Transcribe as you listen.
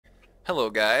Hello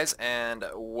guys, and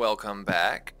welcome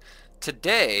back.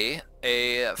 Today,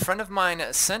 a friend of mine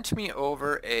sent me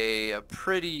over a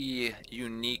pretty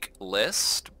unique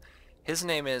list. His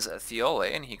name is Theole,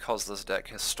 and he calls this deck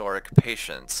Historic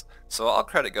Patience. So all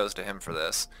credit goes to him for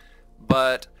this.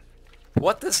 But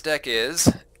what this deck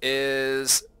is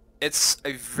it's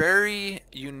a very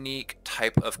unique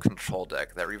type of control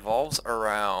deck that revolves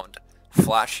around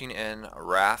flashing in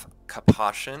Wrath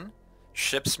Kapashin,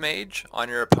 Ship's Mage on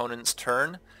your opponent's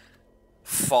turn,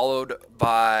 followed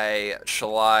by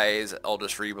Shalai's,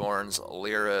 Eldest Reborns,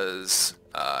 Lyra's,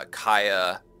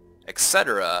 Kaya,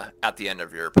 etc. at the end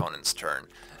of your opponent's turn.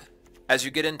 As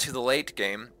you get into the late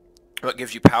game, what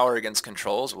gives you power against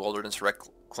controls, Wilderness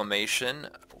Reclamation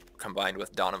combined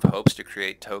with Dawn of Hopes to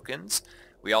create tokens.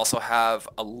 We also have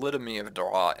a litany of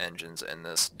draw engines in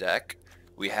this deck.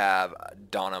 We have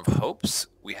Dawn of Hopes,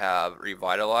 we have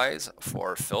Revitalize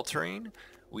for filtering,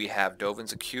 we have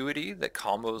Dovin's Acuity that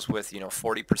combos with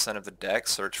 40% of the deck,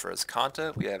 search for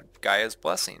Azcanta. We have Gaia's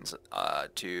Blessings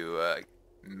to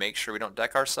make sure we don't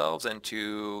deck ourselves and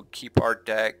to keep our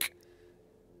deck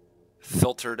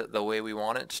filtered the way we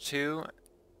want it to.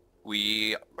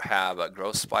 We have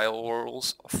Growth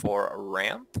Spirals for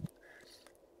ramp,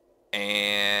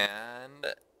 and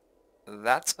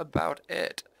that's about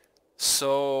it.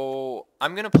 So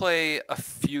I'm gonna play a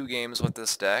few games with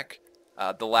this deck.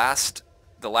 The last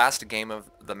game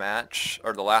of the match,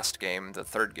 or the last game, the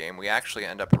third game, we actually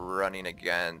end up running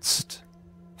against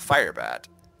Firebat,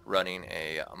 running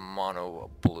a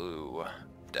mono blue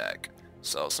deck.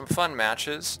 So some fun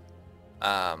matches.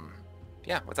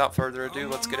 Yeah, without further ado,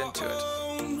 let's get into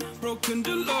it. Broken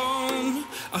alone,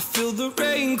 I feel the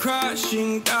rain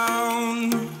crashing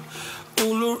down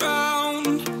all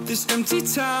around this empty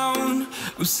town.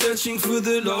 I'm searching for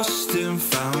the lost and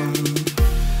found,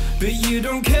 but you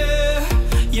don't care,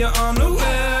 you're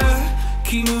unaware.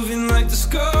 Keep moving like the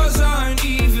scars aren't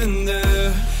even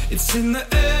there. It's in the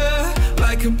air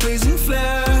like a blazing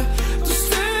flare. Don't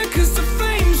stare, cause the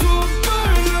flames will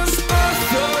burn us. I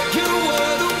thought you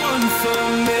were the one for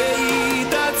me,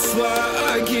 that's why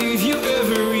I gave you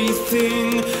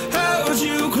everything. Held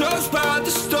you close by the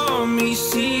stormy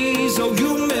seas. Oh,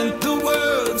 you meant the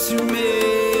world to me.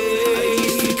 I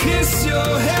used to kiss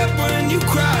your head when you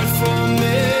cried for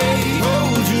me,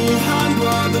 hold your hand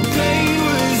while the pain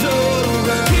was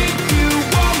over, keep you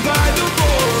warm by the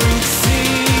roaring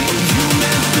sea. You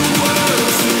meant the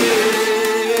world to me.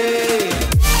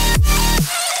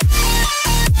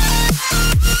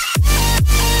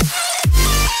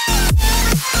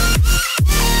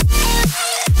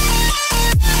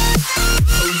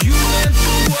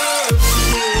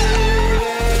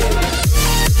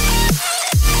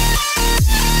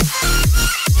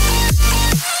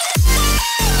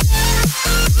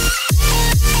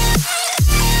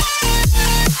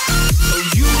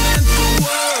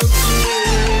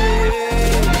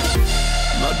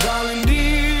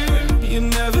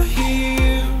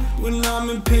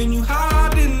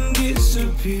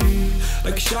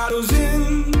 Like shadows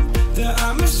in the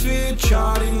atmosphere,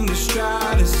 charting the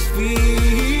stratosphere.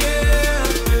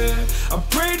 Yeah. I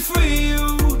prayed for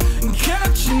you and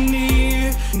kept you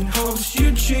near in hopes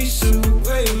you'd chase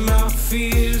away my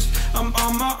fears. I'm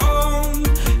on my own,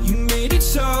 you made it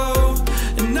so,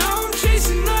 and now I'm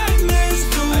chasing nightmares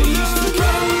through. I used to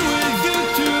run with you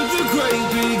through the great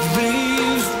big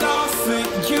leaves, laugh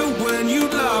at you when you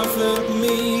laugh at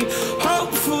me,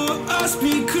 hope for us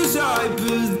because I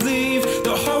believe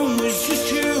the home was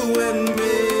just you and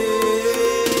me.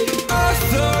 I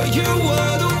thought you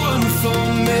were the one for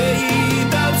me,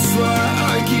 that's why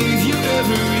I gave you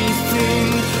everything.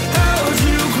 Held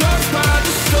you close by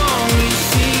the stormy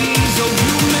seas. Oh,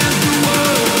 you meant the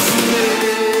world to me.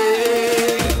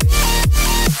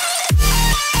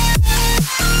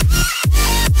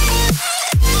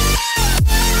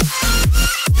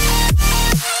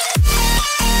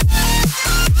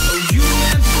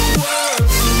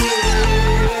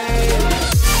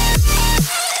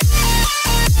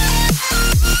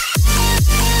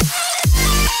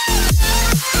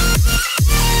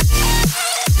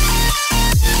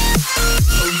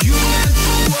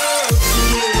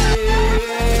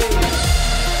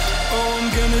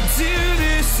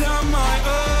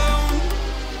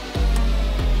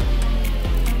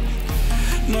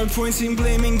 No point in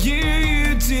blaming you,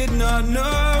 you did not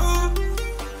know.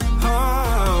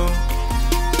 Oh,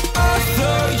 I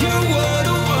thought you were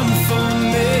the one for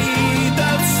me,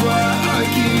 that's why I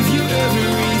gave you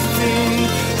everything.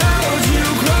 Held you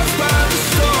close by the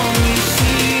stormy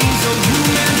seas. Oh, you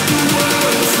meant the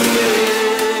world to me.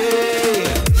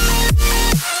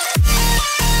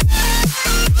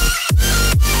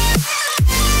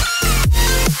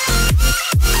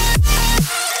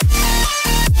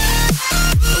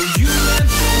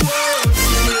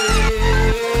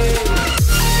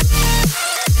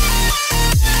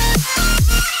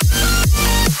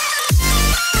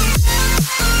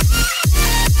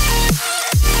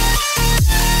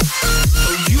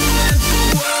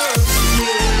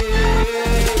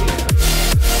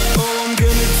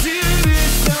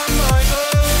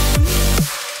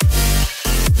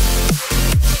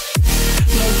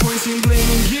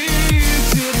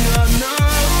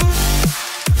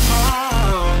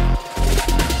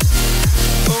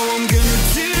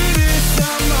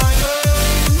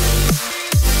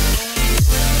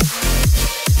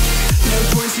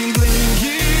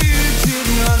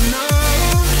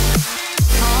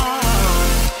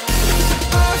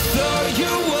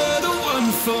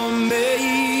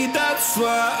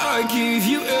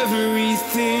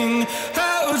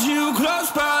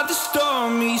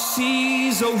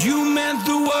 Oh, you meant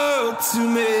the world to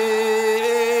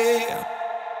me.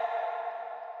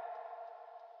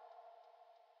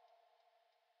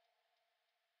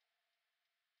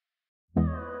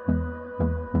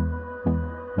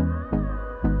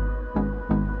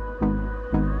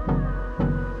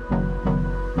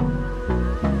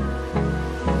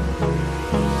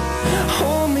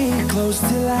 Hold me close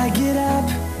till I get up.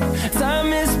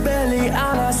 Time is barely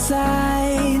on our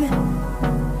side.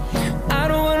 I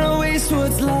don't wanna waste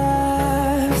what's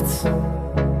left.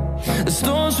 The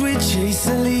storms we chase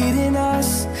are leading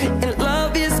us, and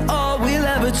love is all we'll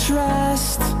ever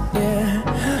trust. Yeah,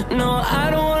 no, I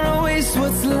don't wanna waste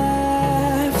what's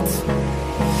left.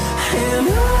 And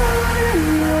on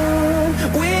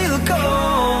we'll go,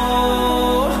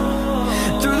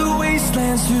 through the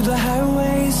wastelands, through the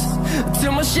highways,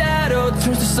 till my shadow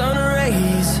turns to sun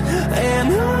rays. And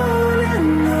on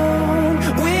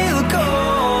we'll go,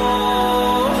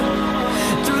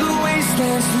 through the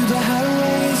wastelands, through the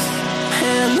highways,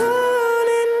 and on we'll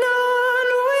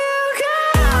go.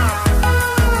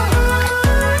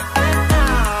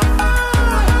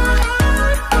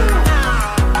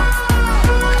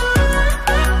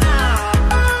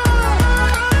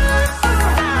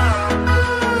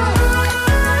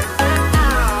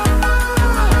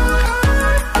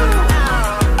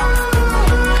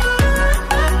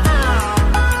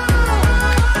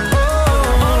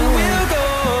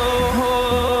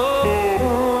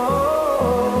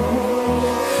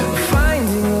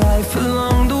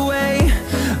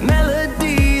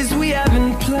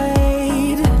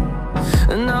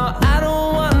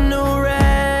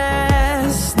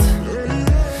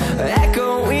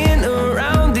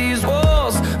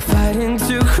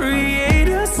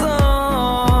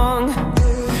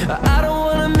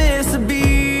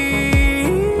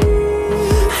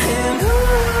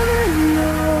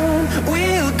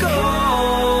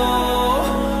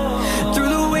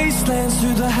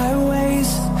 Through the highways,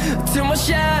 till my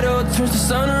shadow turns to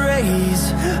sun rays.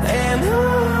 And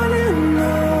on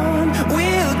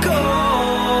we'll go,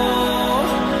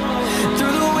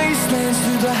 through the wastelands,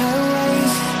 through the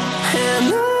highways, and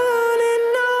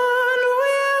on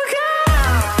we'll go.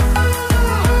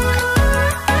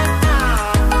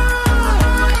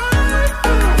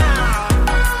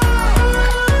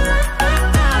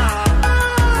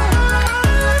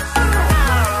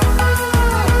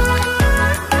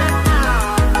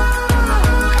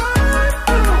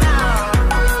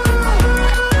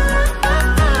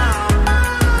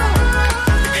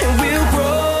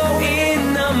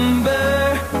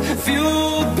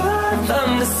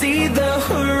 See the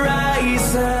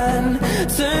horizon,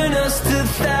 turn us to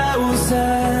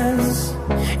thousands,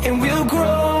 and we'll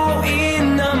grow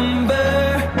in number,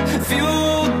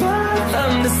 fueled by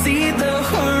them. To see the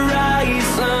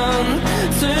horizon,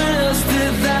 turn us to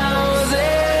thousands,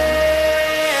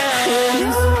 and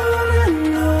on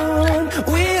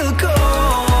we'll go,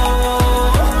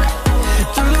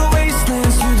 through the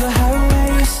wastelands, through the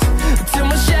highways, till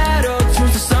my shadow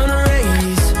turns to sun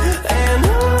rays. And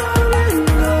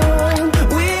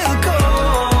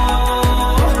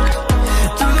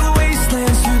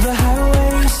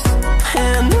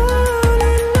and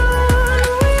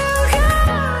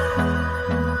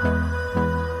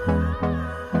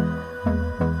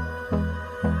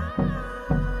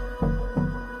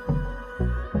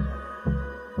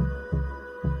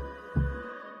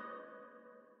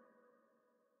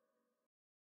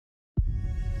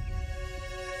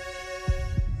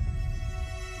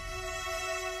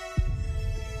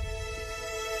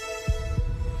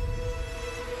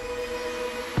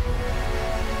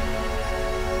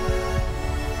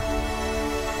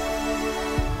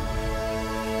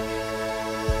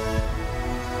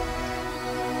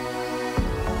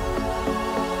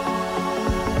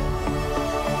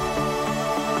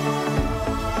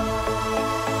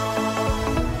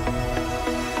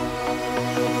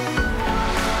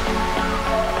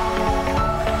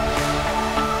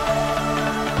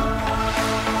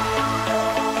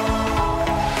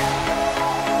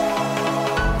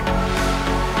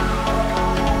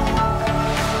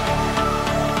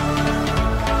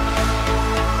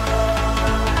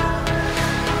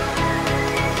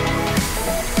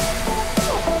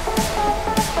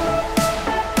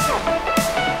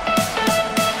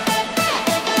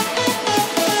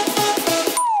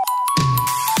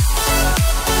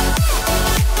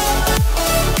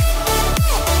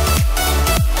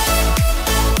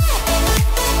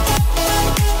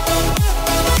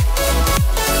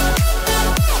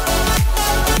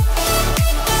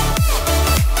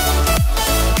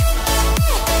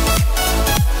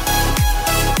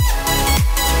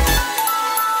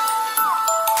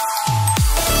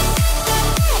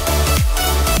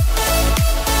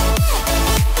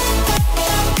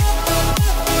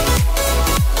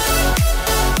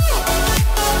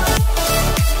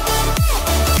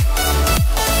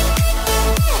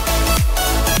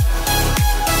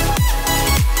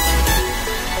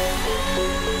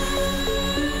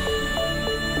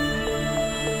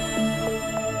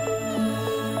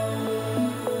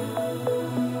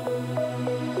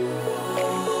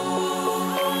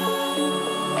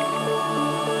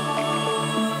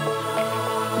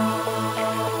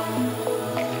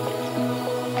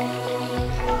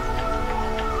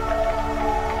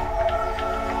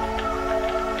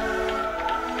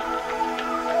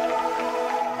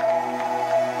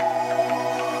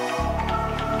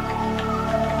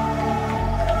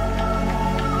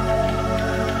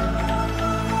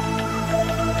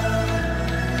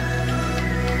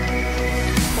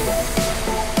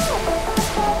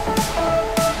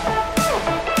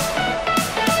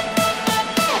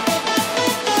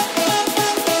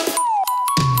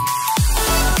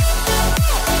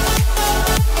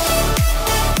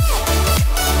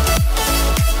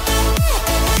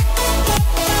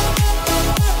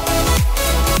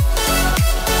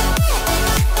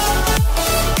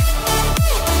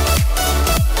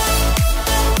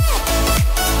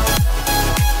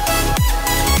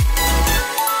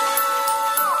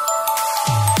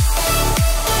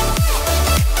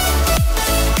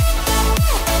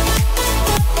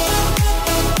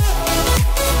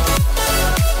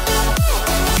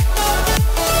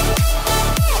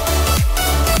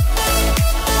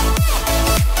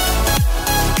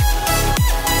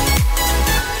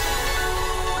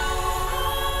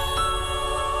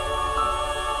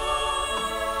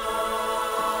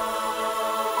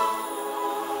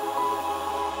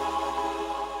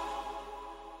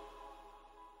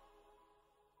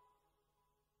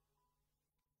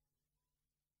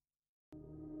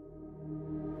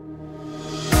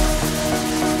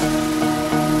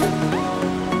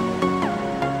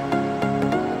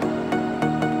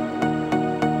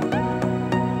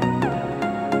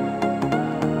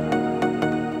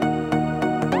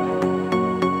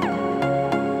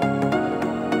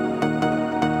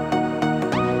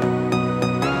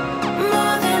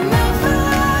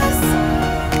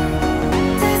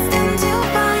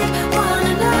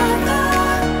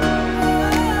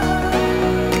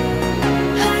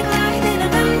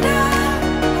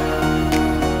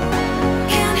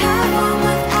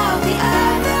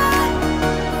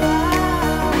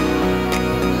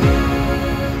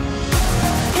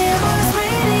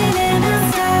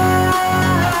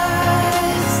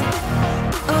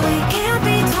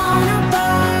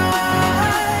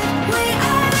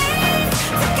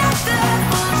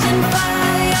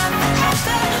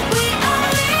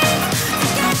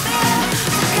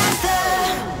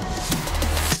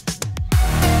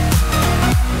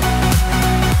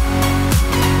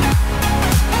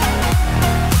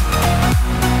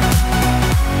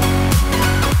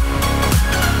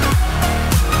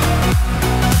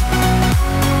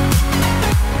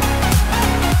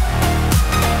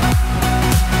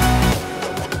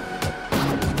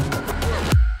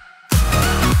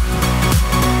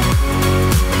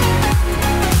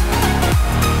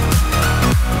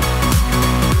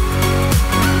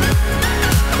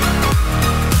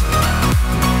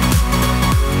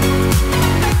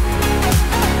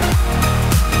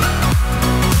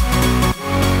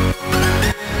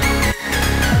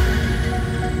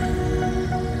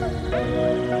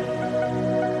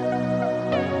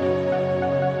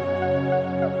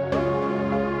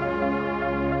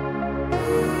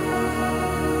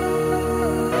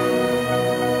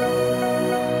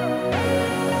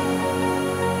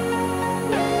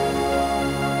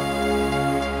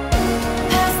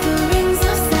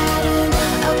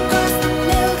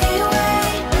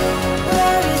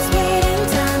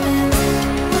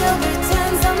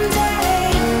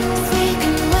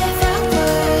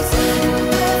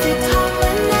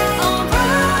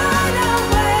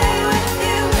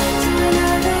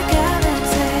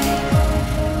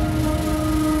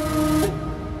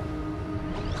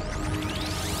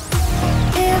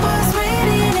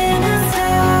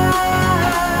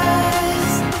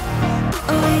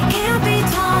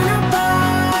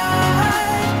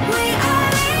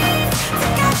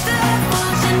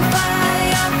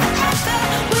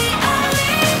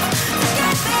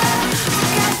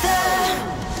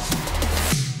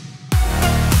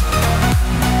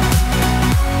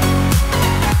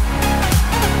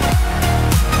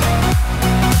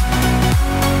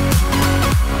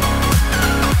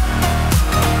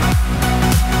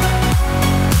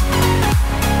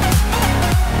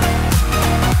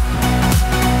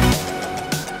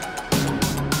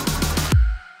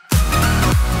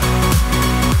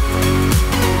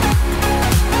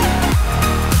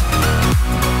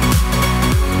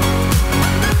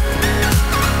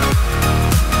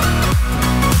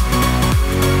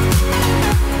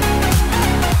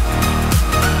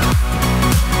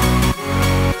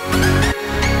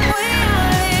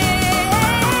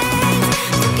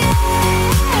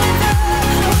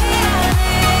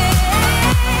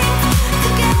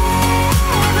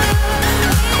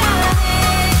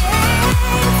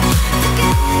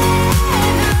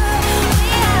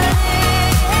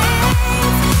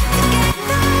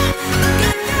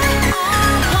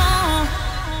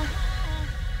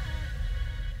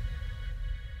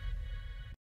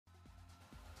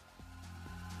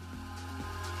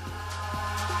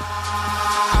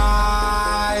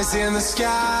in the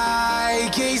sky,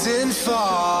 gazing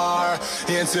far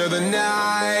into the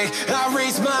night. I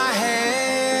raise my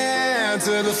hand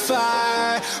to the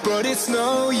fire, but it's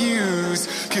no use,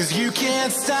 'cause you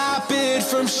can't stop it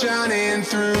from shining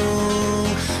through.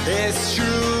 It's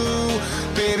true,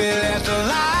 baby, let the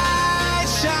light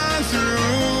shine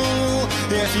through.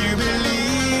 If you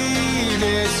believe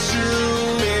it's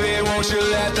true, baby, won't you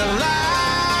let the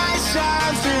light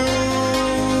shine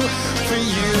through for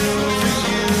you.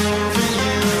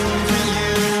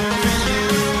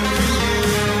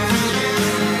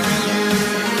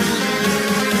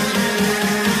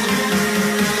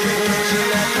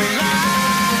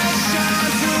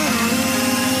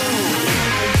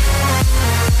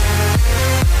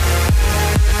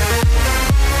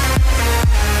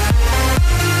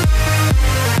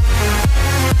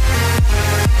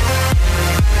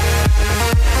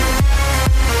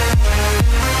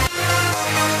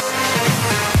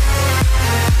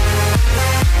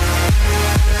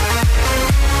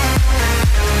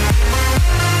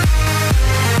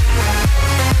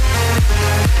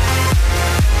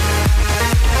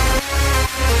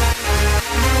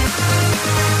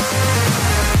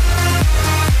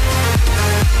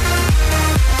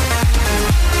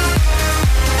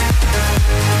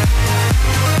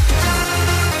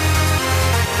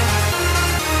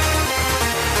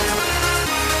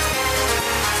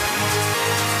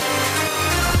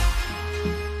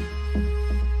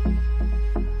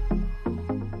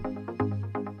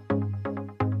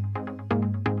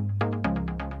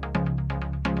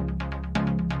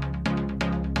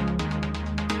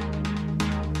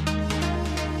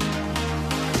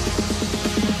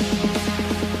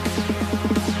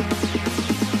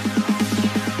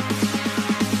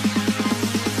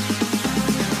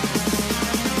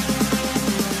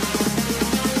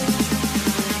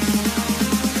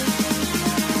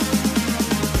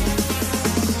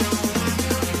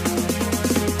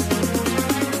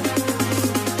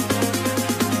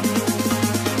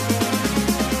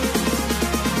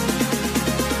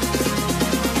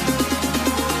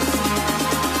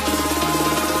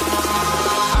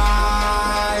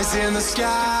 In the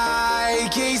sky,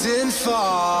 gazing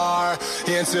far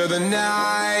into the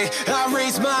night. I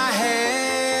raise my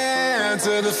hand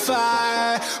to the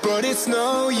fire, but it's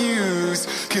no use,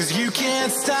 'cause you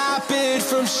can't stop it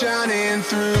from shining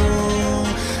through.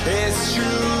 It's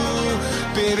true,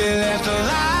 baby, let the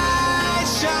light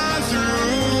shine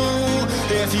through.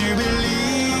 If you believe